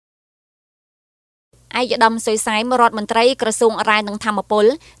ឯកឧត្តមសុយសែមរដ្ឋមន្ត្រីក្រសួងរាយនឹងធម្មពល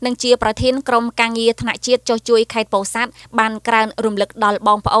និងជាប្រធានក្រុមការងារថ្នាក់ជាតិចុះជួយខេត្តពោធិ៍សាត់បានក្រើនរំលឹកដល់ប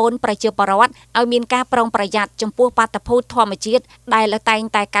ងប្អូនប្រជាពលរដ្ឋឲ្យមានការប្រុងប្រយ័ត្នចំពោះបាតុភូតធម្មជាតិដែលតែង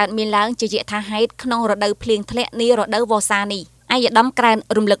តែកើតមានឡើងជាយថាហេតុក្នុងរដូវភ្លៀងធ្លាក់នារដូវវស្សានេះឯកឧត្តមក្រើន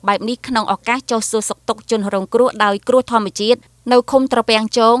រំលឹកបែបនេះក្នុងឱកាសចុះសួរសុខទុក្ខជនរងគ្រោះដោយគ្រោះធម្មជាតិនៅឃុំត្រពាំង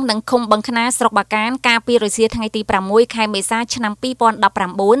ជងនិងឃុំបឹងខ្នាស្រុកបាកានកាលពីរសៀលថ្ងៃទី6ខែមេសាឆ្នាំ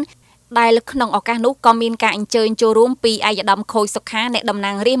2019ដែលក្នុងឱកាសនោះក៏មានការអញ្ជើញចូលរួមពីឯកឧត្តមខូចសុខាអ្នកតំ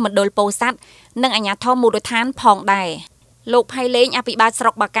ណាងរាស្ត្រមណ្ឌលពោធិ៍សាត់និងអាជ្ញាធរមូលដ្ឋានផងដែរលោកផៃលេងអភិបាលស្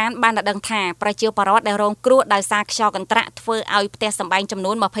រុកបាកានបានដឹងថាប្រជាពលរដ្ឋដែលរងគ្រោះដោយសារខ្យល់កន្ត្រាក់ធ្វើឲ្យផ្ទះសម្បែងចំ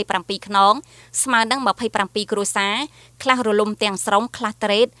នួន27ខ្នងស្មើនឹង27គ្រួសារខ្លះរលំទាំងស្រុងខ្លះត្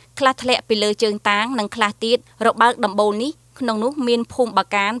រេតខ្លះធ្លាក់ពីលើជើងតាងនិងខ្លះទៀតរបើកដំបូលនេះក្នុងនោះមានភូមិបា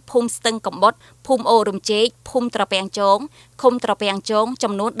កានភូមិស្ទឹងកំបុតភូមិអូរំជែកភូមិត្រពាំងជងឃុំត្រពាំងជង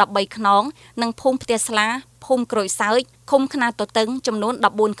ចំនួន13ខ្នងនិងភូមិផ្ទះស្លាភូមិក្រូចសើចឃុំខ្នាតទទឹងចំនួន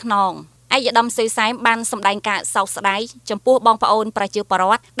14ខ្នងឯកឧត្តមសុយសែមបានសម្ដែងការសោកស្ដាយចំពោះបងប្អូនប្រជាពលរ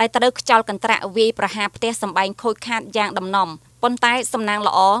ដ្ឋដែលត្រូវខ្យល់កន្ត្រាក់វាយប្រហារផ្ទះសម្បែងខូចខាតយ៉ាងដំណំប៉ុន្តែសំណាង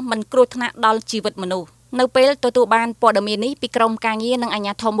ល្អមិនគ្រោះថ្នាក់ដល់ជីវិតមនុស្សនៅពេលទទួលបានព័ត៌មាននេះពីក្រុមការងារនិងអាជ្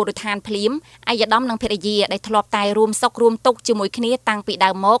ញាធរមូលដ្ឋានភ្លាមឯកឧត្តមនិងភរិយាដែលធ្លាប់តែរួមសុខរួមទុក្ខជាមួយគ្នាតាំងពីដើ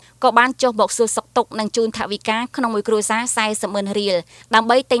មមកក៏បានចុះមកសួរសុខទុក្ខនិងជូនថវិកាក្នុងមួយគ្រួសារ40,000រៀលដើម្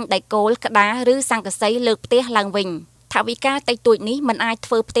បីទិញដែកគោលក្តារឬស័ង្កសីលើកផ្ទះឡើងវិញថវិកាតិចតួចនេះមិនអាច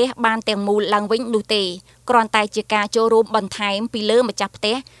ធ្វើផ្ទះបានទាំងមូលឡើងវិញនោះទេគ្រាន់តែជាការចូលរួមបន្ថែមពីលើម្ចាស់ផ្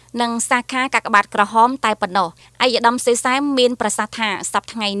ទះនិងសាខាកាកបាទក្រហមតែប៉ុណ្ណោះឯកឧត្តមសុយសែមមានប្រសាសន៍ថាសប្តា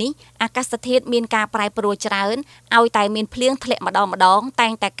ហ៍ថ្ងៃនេះអាកាសធាតុមានការប្រែប្រួលច្រើនឲ្យតែមានភ្លៀងធ្លាក់ម្ដងតែ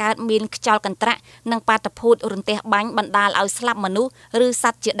ងតែកើតមានខ្យល់កន្ត្រាក់និងបាតុភូតរន្ទះបាញ់បណ្ដាលឲ្យស្លាប់មនុស្សឬស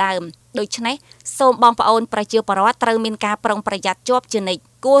ត្វជាដើមដូច្នេះសូមបងប្អូនប្រជាពលរដ្ឋត្រូវមានការប្រុងប្រយ័ត្នជាប់ជានិច្ច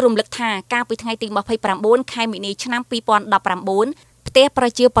គួររំលឹកថាកាលពីថ្ងៃទី29ខែមីនាឆ្នាំ2019ផ្ទះប្រ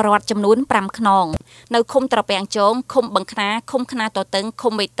ជាពលរដ្ឋចំនួន5ខ្នងនៅឃុំត្រពាំងជងឃុំបឹងខ្នាឃុំខ្នាតទទឹង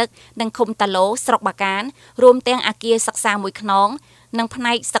ឃុំមេទឹកនិងឃុំតាឡូស្រុកបាកានរួមទាំងអគារសិក្សាមួយខ្នងនិងផ្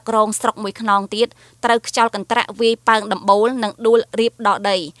នែកសឹករងស្រុកមួយខ្នងទៀតត្រូវខ្យល់កន្ត្រាក់វាយប៉ើងដំបូលនិងដួលរៀបដក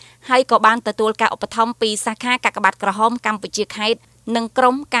ដីហើយក៏បានទទួលការឧបត្ថម្ភពីសាខាកាកបាទក្រហមកម្ពុជាខេត្តនិងក្រុ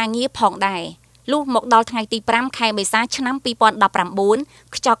មការងារផងដែរលុះមកដល់ថ្ងៃទី5ខែមេសាឆ្នាំ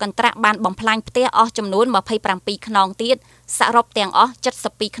2019ខ្យល់កន្ត្រាក់បានបំផ្លាញផ្ទះអស់ចំនួន27ខ្នងទៀតសរុបទាំងអស់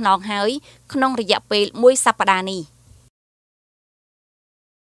72ខ្នងហើយក្នុងរយៈពេល1សប្តាហ៍នេះ